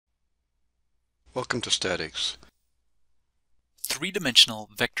Welcome to Statics. Three-dimensional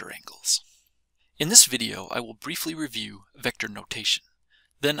vector angles. In this video, I will briefly review vector notation.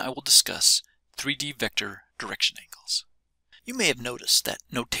 Then I will discuss 3D vector direction angles. You may have noticed that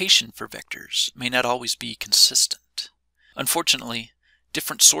notation for vectors may not always be consistent. Unfortunately,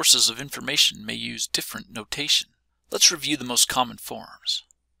 different sources of information may use different notation. Let's review the most common forms.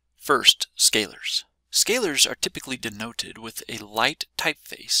 First, scalars. Scalars are typically denoted with a light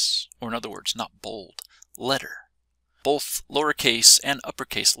typeface, or in other words, not bold, letter. Both lowercase and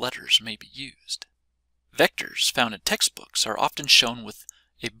uppercase letters may be used. Vectors found in textbooks are often shown with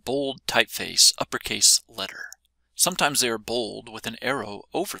a bold typeface uppercase letter. Sometimes they are bold with an arrow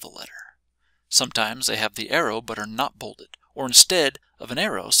over the letter. Sometimes they have the arrow but are not bolded, or instead of an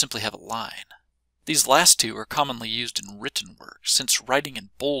arrow simply have a line. These last two are commonly used in written work, since writing in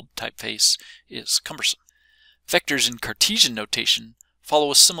bold typeface is cumbersome. Vectors in Cartesian notation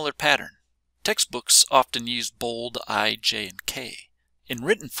follow a similar pattern. Textbooks often use bold I, J, and K. In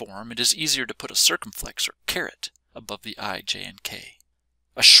written form, it is easier to put a circumflex or caret above the I, J, and K.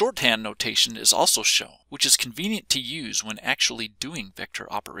 A shorthand notation is also shown, which is convenient to use when actually doing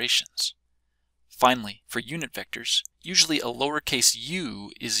vector operations. Finally, for unit vectors, usually a lowercase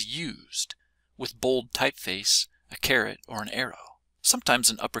u is used, with bold typeface, a caret, or an arrow.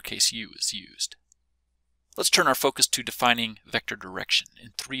 Sometimes an uppercase U is used. Let's turn our focus to defining vector direction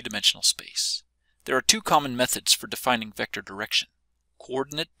in three-dimensional space. There are two common methods for defining vector direction: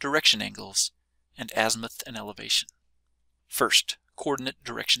 coordinate direction angles and azimuth and elevation. First, coordinate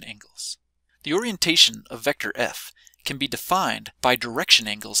direction angles. The orientation of vector f can be defined by direction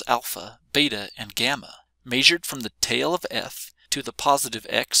angles alpha, beta, and gamma, measured from the tail of f to the positive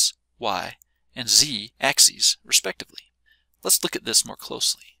x, y, and z axes, respectively. Let's look at this more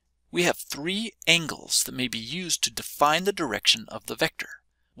closely. We have three angles that may be used to define the direction of the vector,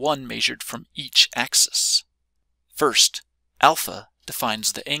 one measured from each axis. First, alpha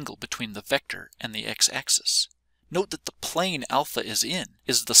defines the angle between the vector and the x-axis. Note that the plane alpha is in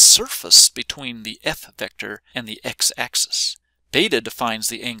is the surface between the f vector and the x-axis. Beta defines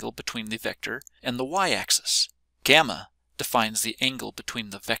the angle between the vector and the y-axis. Gamma defines the angle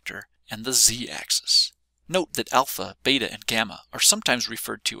between the vector and the z-axis. Note that alpha, beta, and gamma are sometimes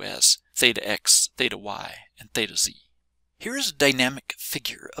referred to as theta x, theta y, and theta z. Here is a dynamic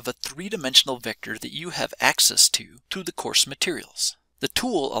figure of a three-dimensional vector that you have access to through the course materials. The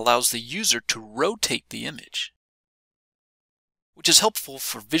tool allows the user to rotate the image, which is helpful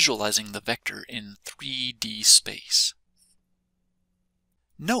for visualizing the vector in 3D space.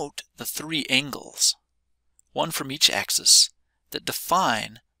 Note the three angles, one from each axis, that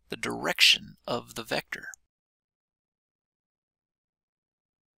define the direction of the vector.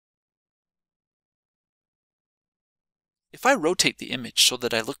 If I rotate the image so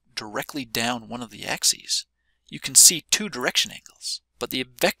that I look directly down one of the axes, you can see two direction angles, but the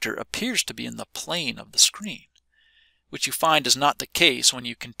vector appears to be in the plane of the screen, which you find is not the case when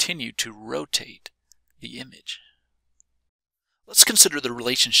you continue to rotate the image. Let's consider the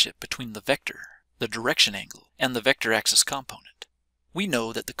relationship between the vector, the direction angle, and the vector axis component. We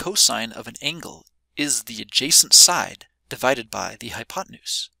know that the cosine of an angle is the adjacent side divided by the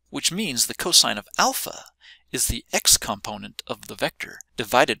hypotenuse, which means the cosine of alpha is the x component of the vector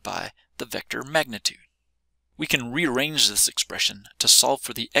divided by the vector magnitude. We can rearrange this expression to solve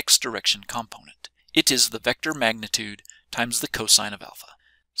for the x direction component. It is the vector magnitude times the cosine of alpha.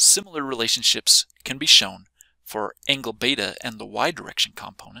 Similar relationships can be shown for angle beta and the y direction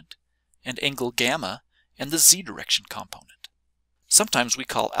component, and angle gamma and the z direction component. Sometimes we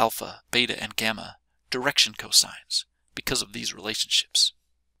call alpha, beta, and gamma direction cosines because of these relationships.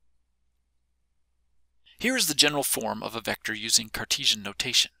 Here is the general form of a vector using Cartesian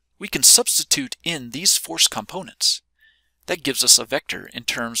notation. We can substitute in these force components. That gives us a vector in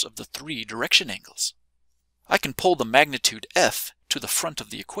terms of the three direction angles. I can pull the magnitude f to the front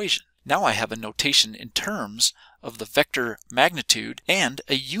of the equation. Now I have a notation in terms of the vector magnitude and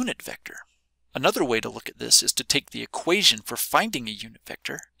a unit vector. Another way to look at this is to take the equation for finding a unit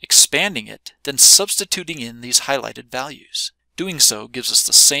vector, expanding it, then substituting in these highlighted values. Doing so gives us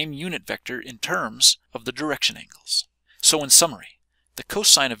the same unit vector in terms of the direction angles. So in summary, the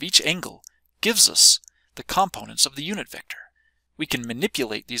cosine of each angle gives us the components of the unit vector. We can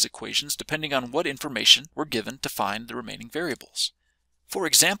manipulate these equations depending on what information we're given to find the remaining variables. For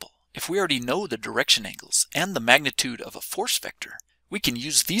example, if we already know the direction angles and the magnitude of a force vector, we can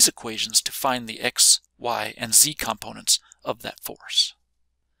use these equations to find the x, y, and z components of that force.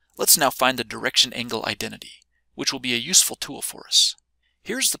 Let's now find the direction angle identity, which will be a useful tool for us.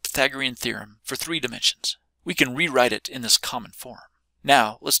 Here's the Pythagorean theorem for 3 dimensions. We can rewrite it in this common form.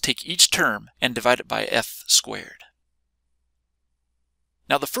 Now let's take each term and divide it by f squared.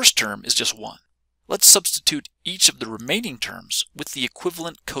 Now the first term is just 1. Let's substitute each of the remaining terms with the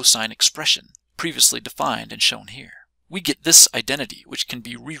equivalent cosine expression previously defined and shown here. We get this identity, which can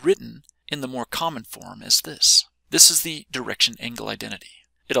be rewritten in the more common form as this. This is the direction angle identity.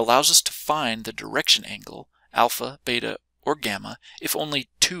 It allows us to find the direction angle, alpha, beta, or gamma, if only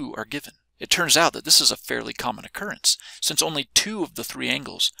 2 are given. It turns out that this is a fairly common occurrence, since only 2 of the 3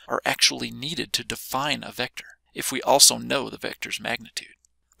 angles are actually needed to define a vector, if we also know the vector's magnitude.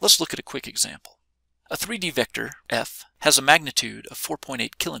 Let's look at a quick example. A 3D vector, f, has a magnitude of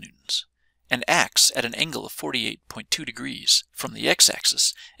 4.8 kilonewtons, and acts at an angle of 48.2 degrees from the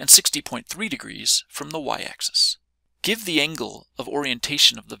x-axis and 60.3 degrees from the y-axis. Give the angle of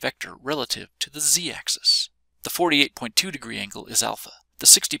orientation of the vector relative to the z-axis. The 48.2 degree angle is alpha. The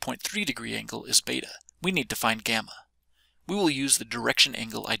 60.3 degree angle is beta. We need to find gamma. We will use the direction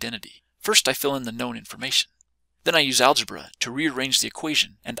angle identity. First I fill in the known information. Then I use algebra to rearrange the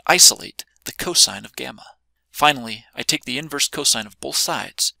equation and isolate the cosine of gamma. Finally, I take the inverse cosine of both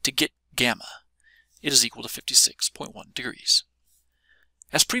sides to get gamma. It is equal to 56.1 degrees.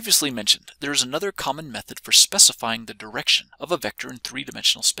 As previously mentioned, there is another common method for specifying the direction of a vector in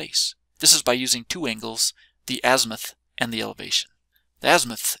three-dimensional space. This is by using 2 angles, the azimuth and the elevation. The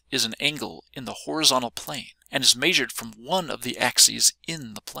azimuth is an angle in the horizontal plane and is measured from one of the axes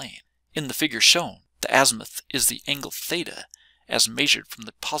in the plane. In the figure shown, the azimuth is the angle theta as measured from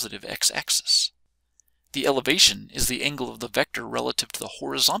the positive x-axis. The elevation is the angle of the vector relative to the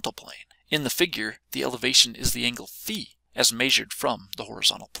horizontal plane. In the figure, the elevation is the angle phi as measured from the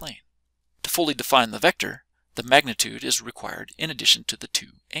horizontal plane. To fully define the vector, the magnitude is required in addition to the 2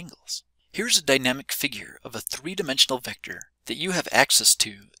 angles. Here's a dynamic figure of a 3-dimensional vector that you have access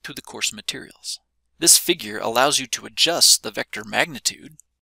to through the course materials. This figure allows you to adjust the vector magnitude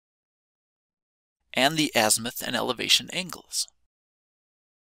and the azimuth and elevation angles.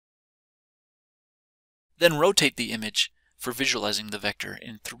 Then rotate the image for visualizing the vector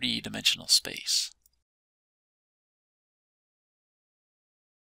in 3-dimensional space.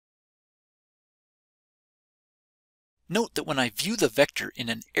 Note that when I view the vector in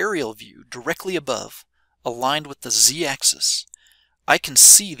an aerial view directly above, aligned with the z-axis, I can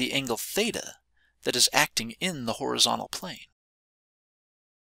see the angle theta that is acting in the horizontal plane.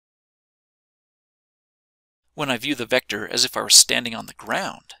 When I view the vector as if I were standing on the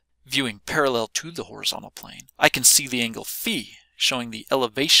ground, viewing parallel to the horizontal plane, I can see the angle phi showing the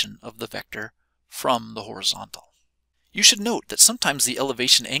elevation of the vector from the horizontal. You should note that sometimes the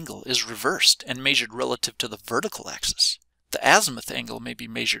elevation angle is reversed and measured relative to the vertical axis. The azimuth angle may be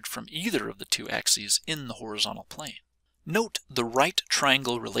measured from either of the 2 axes in the horizontal plane. Note the right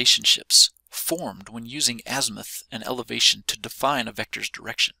triangle relationships formed when using azimuth and elevation to define a vector's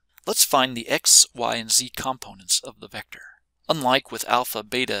direction. Let's find the x, y, and z components of the vector. Unlike with alpha,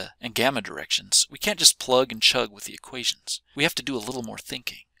 beta, and gamma directions, we can't just plug and chug with the equations. We have to do a little more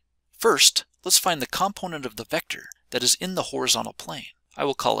thinking. First, let's find the component of the vector that is in the horizontal plane. I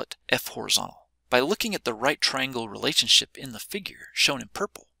will call it f horizontal. By looking at the right triangle relationship in the figure, shown in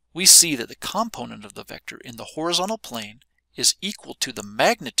purple, we see that the component of the vector in the horizontal plane is equal to the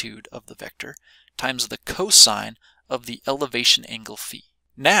magnitude of the vector times the cosine of the elevation angle phi.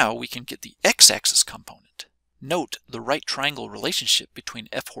 Now we can get the x-axis component. Note the right triangle relationship between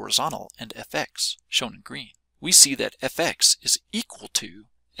f horizontal and fx, shown in green. We see that fx is equal to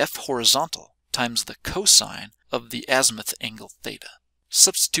f horizontal times the cosine of the azimuth angle theta.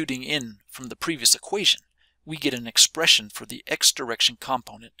 Substituting in from the previous equation, we get an expression for the x-direction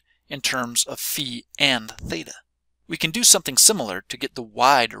component in terms of phi and theta. We can do something similar to get the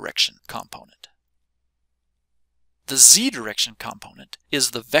y-direction component. The z-direction component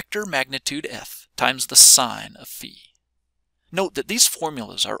is the vector magnitude f times the sine of phi. Note that these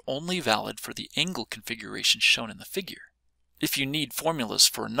formulas are only valid for the angle configuration shown in the figure. If you need formulas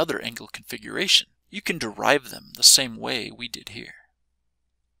for another angle configuration, you can derive them the same way we did here.